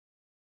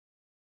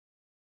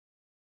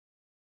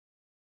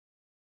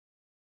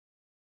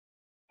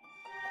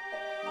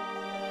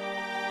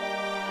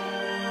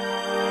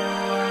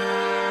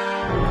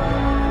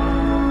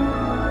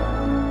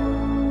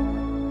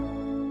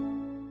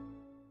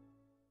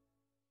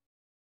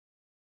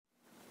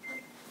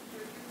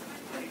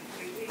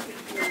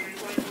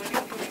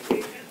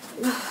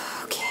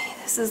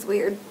This is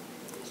weird.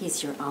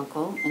 He's your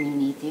uncle, and you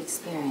need the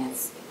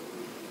experience.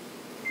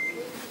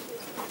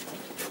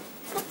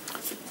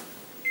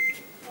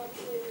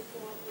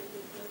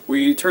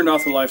 We turned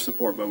off the life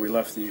support, but we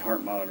left the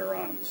heart monitor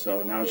on.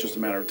 So now it's just a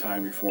matter of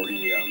time before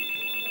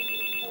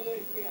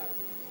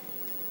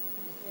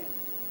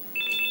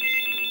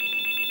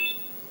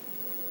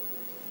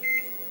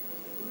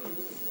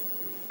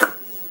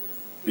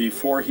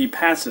he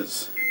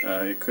passes.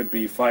 It could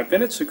be 5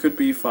 minutes, it could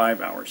be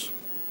 5 hours.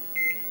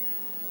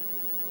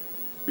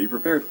 Be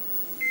prepared.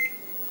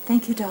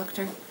 Thank you,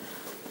 Doctor.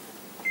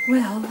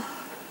 Well,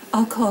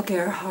 I'll call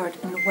Gerhardt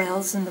and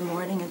Wells in the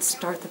morning and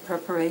start the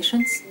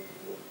preparations.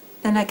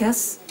 Then I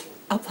guess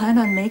I'll plan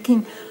on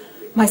making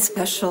my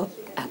special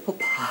apple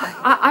pie.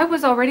 I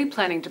was already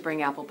planning to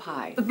bring apple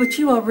pie. But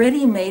you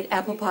already made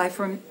apple pie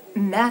for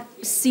Matt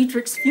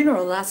Cedric's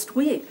funeral last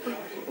week.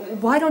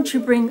 Why don't you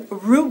bring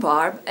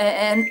rhubarb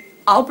and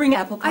I'll bring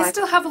apple pie? I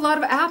still have a lot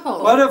of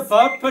apples. What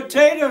about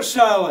potato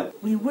salad?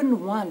 We wouldn't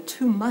want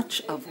too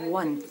much of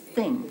one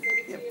thing.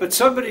 But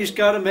somebody's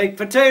got to make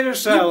potato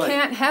salad. You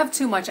can't have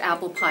too much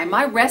apple pie.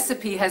 My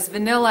recipe has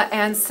vanilla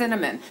and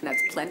cinnamon.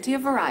 That's plenty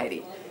of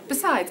variety.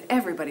 Besides,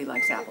 everybody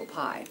likes apple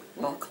pie.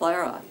 Well,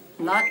 Clara,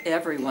 not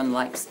everyone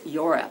likes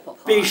your apple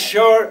pie. Be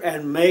sure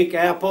and make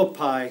apple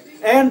pie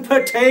and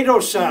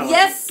potato salad.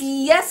 Yes,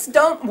 yes,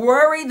 don't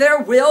worry, there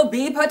will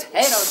be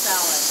potato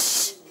salad.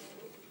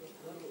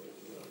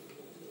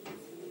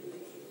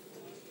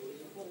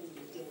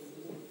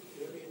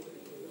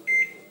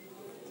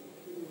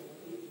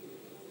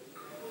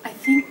 I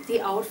think the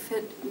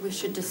outfit we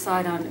should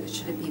decide on,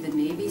 should it be the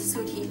navy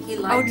suit he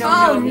likes?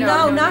 Oh,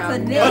 no, not the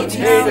navy suit.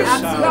 Potato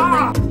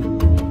salad.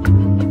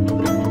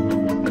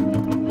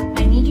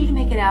 I need you to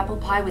make an apple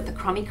pie with the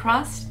crummy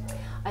crust.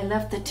 I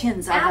left the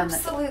tins out on the...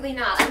 Absolutely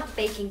not. I'm not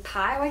baking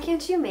pie. Why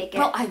can't you make it?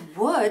 Well, I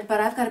would,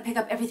 but I've got to pick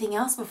up everything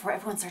else before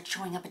everyone starts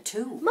showing up at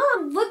 2.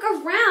 Mom, look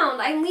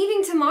around. I'm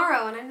leaving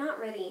tomorrow and I'm not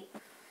ready.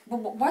 Well,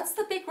 what's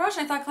the big rush?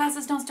 I thought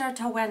classes don't start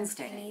till I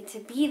Wednesday. need to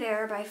be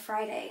there by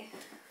Friday.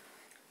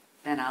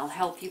 Then I'll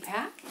help you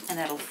pack, and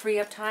that'll free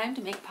up time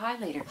to make pie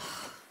later.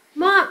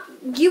 Mom,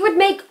 you would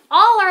make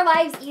all our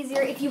lives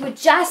easier if you would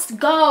just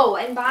go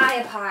and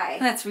buy a pie.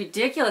 That's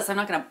ridiculous. I'm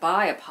not going to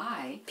buy a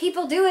pie.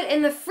 People do it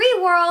in the free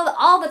world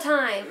all the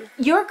time.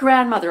 Your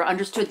grandmother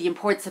understood the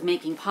importance of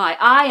making pie.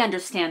 I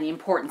understand the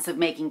importance of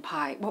making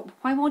pie. Well,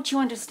 why won't you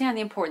understand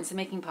the importance of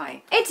making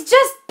pie? It's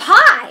just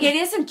pie! It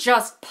isn't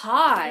just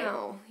pie.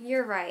 No,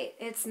 you're right.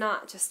 It's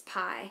not just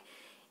pie.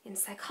 In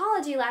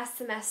psychology last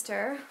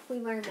semester, we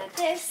learned that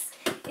this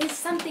is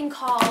something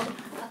called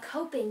a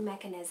coping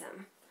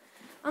mechanism.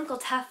 Uncle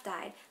Tough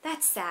died.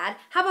 That's sad.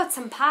 How about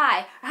some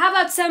pie? Or how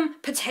about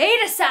some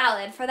potato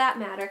salad, for that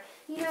matter?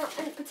 You know,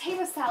 and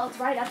potato salad's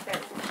right up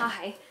there with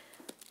pie.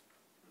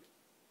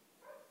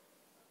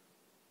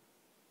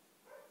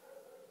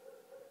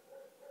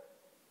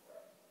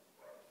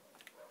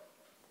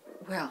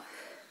 Well,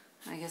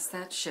 I guess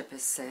that ship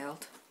has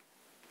sailed.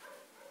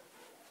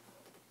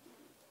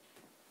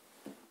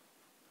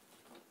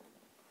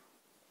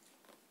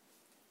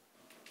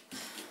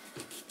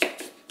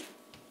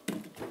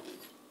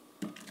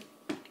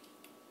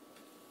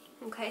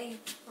 Okay,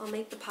 I'll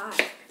make the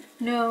pie.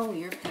 No,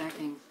 you're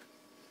packing.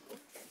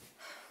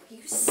 You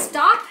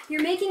stop!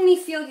 You're making me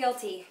feel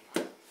guilty.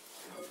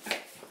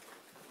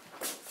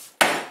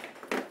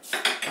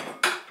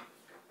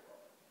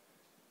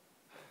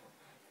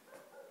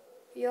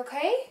 You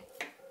okay?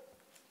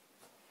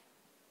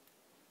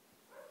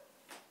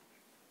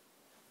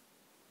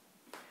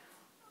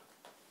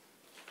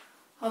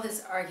 All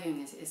this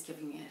arguing is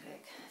giving me a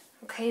headache.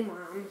 Okay,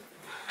 Mom.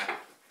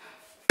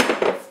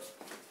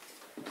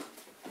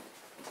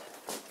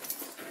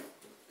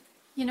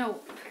 You know,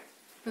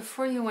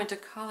 before you went to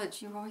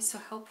college, you were always so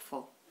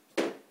helpful.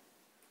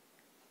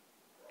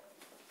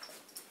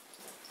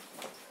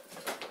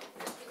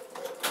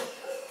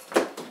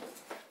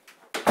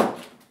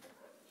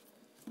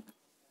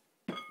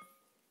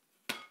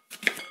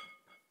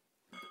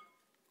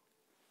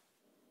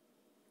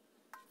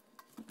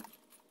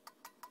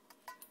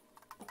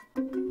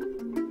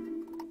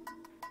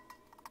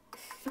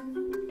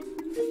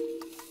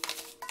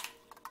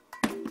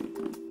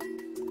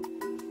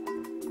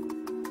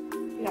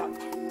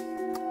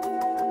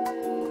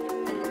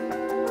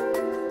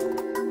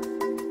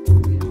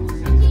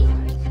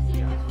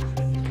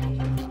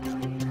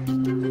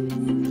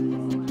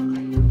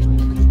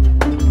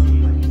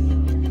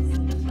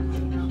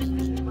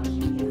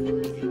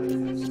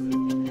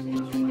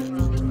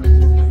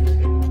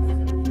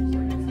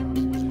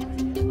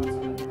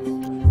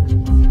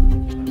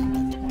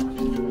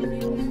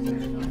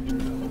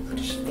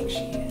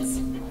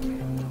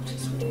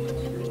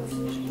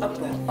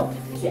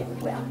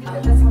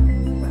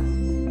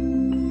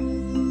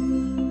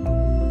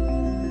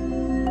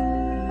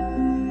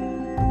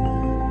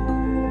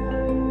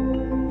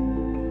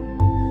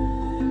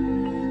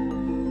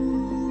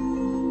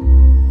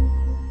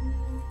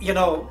 You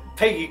know,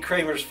 Peggy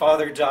Kramer's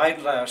father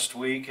died last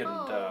week, and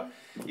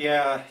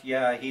yeah,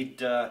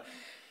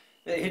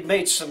 He'd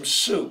made some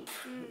soup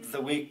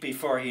the week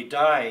before he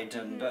died,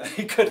 and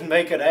he couldn't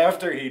make it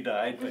after he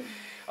died,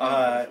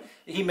 but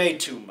he made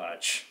too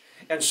much.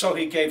 And so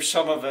he gave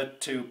some of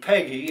it to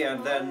Peggy,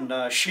 and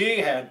then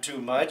she had too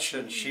much,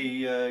 and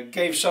she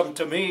gave some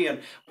to me,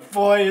 and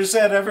boy, is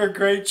that ever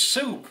great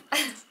soup.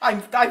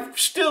 I'm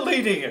still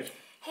eating it.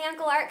 Hey,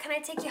 Uncle Art, can I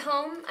take you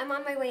home? I'm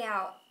on my way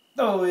out.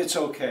 No, it's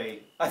okay.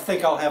 I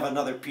think I'll have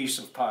another piece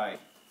of pie.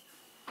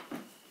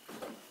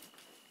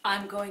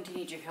 I'm going to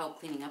need your help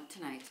cleaning up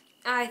tonight.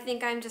 I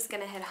think I'm just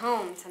gonna head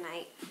home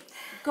tonight.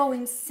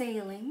 Going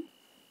sailing?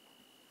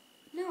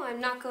 No,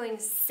 I'm not going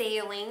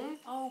sailing.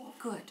 Oh,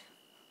 good.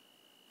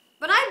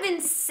 But I've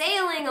been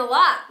sailing a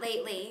lot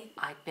lately.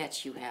 I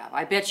bet you have.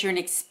 I bet you're an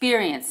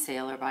experienced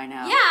sailor by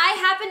now. Yeah, I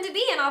happen to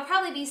be, and I'll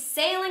probably be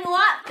sailing a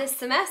lot this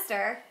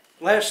semester.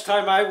 Last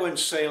time I went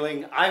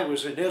sailing, I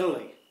was in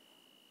Italy.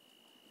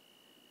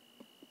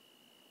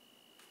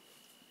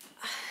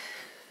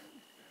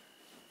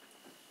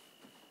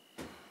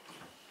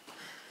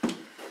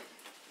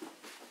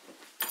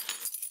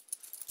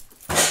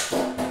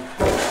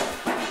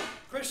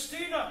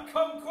 Christina,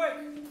 come quick!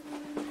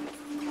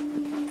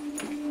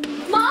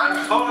 Mom?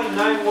 I'm calling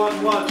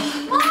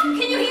 911. Mom,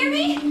 can you hear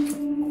me?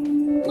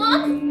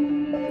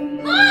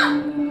 Mom?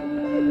 Mom!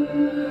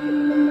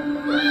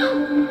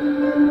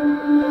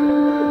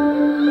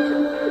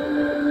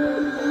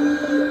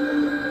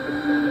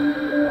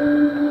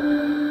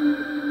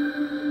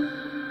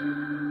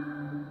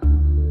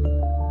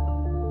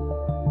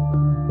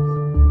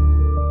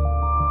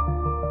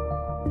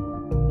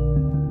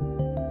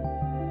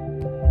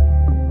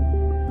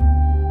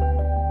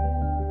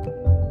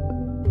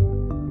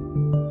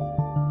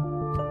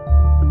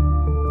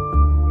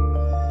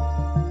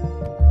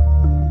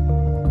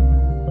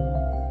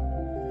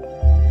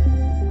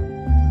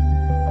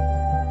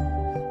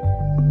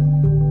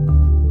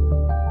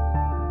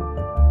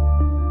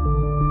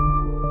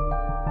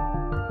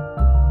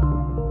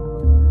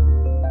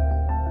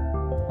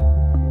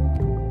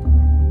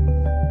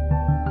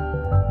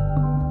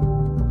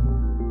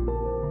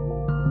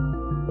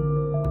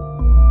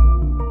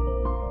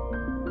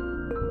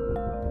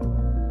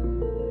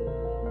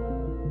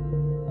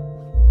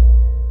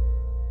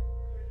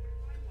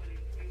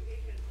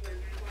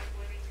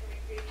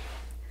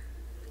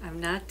 I'm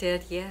not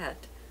dead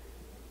yet.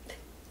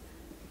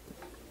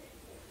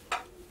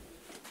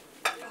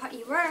 Thought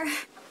you were.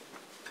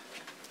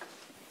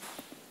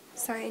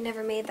 Sorry, I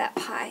never made that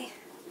pie.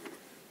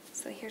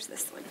 So here's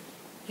this one.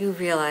 You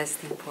realize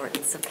the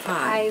importance of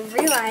pie. I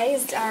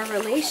realized our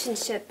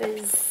relationship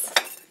is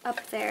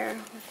up there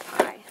with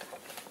pie.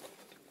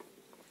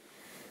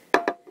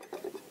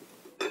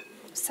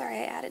 Sorry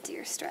I added to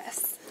your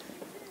stress.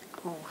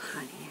 Oh,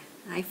 honey,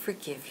 I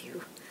forgive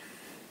you.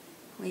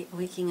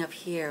 Waking up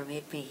here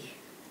made me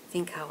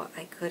think how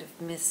I could have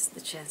missed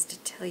the chance to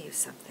tell you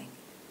something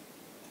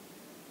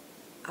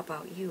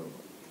about you.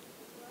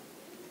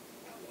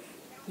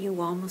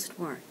 You almost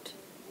weren't.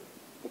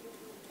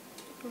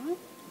 What?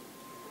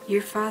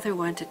 Your father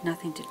wanted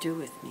nothing to do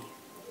with me.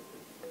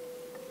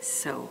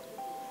 So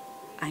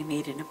I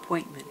made an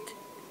appointment.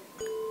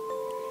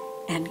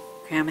 And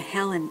Grandma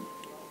Helen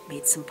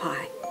made some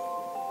pie.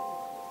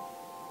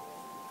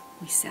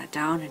 We sat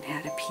down and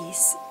had a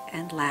piece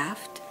and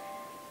laughed,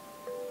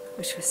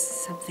 which was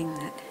something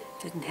that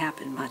didn't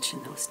happen much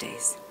in those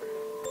days.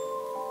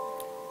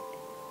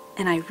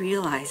 And I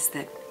realized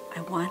that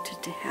I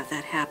wanted to have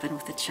that happen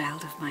with a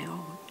child of my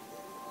own.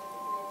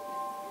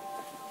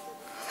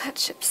 That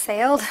ship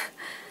sailed.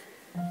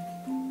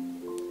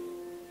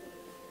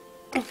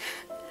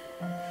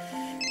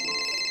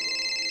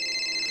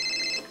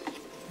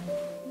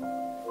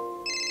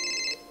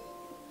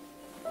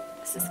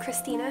 This is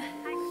Christina.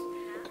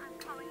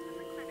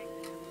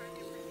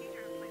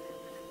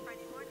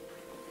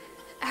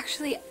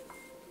 Actually,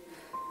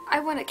 I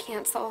want to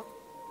cancel.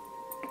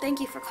 Thank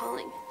you for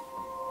calling.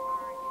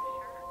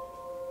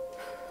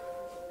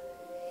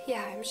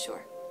 Yeah, I'm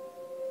sure.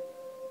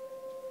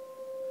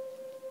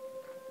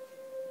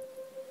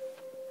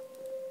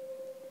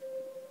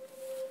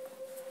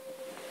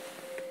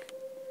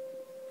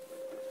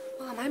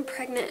 Mom, I'm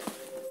pregnant.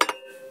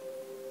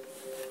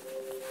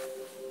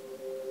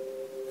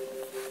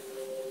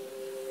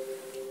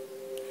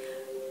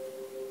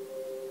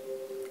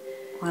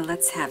 Well,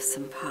 let's have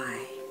some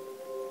pie.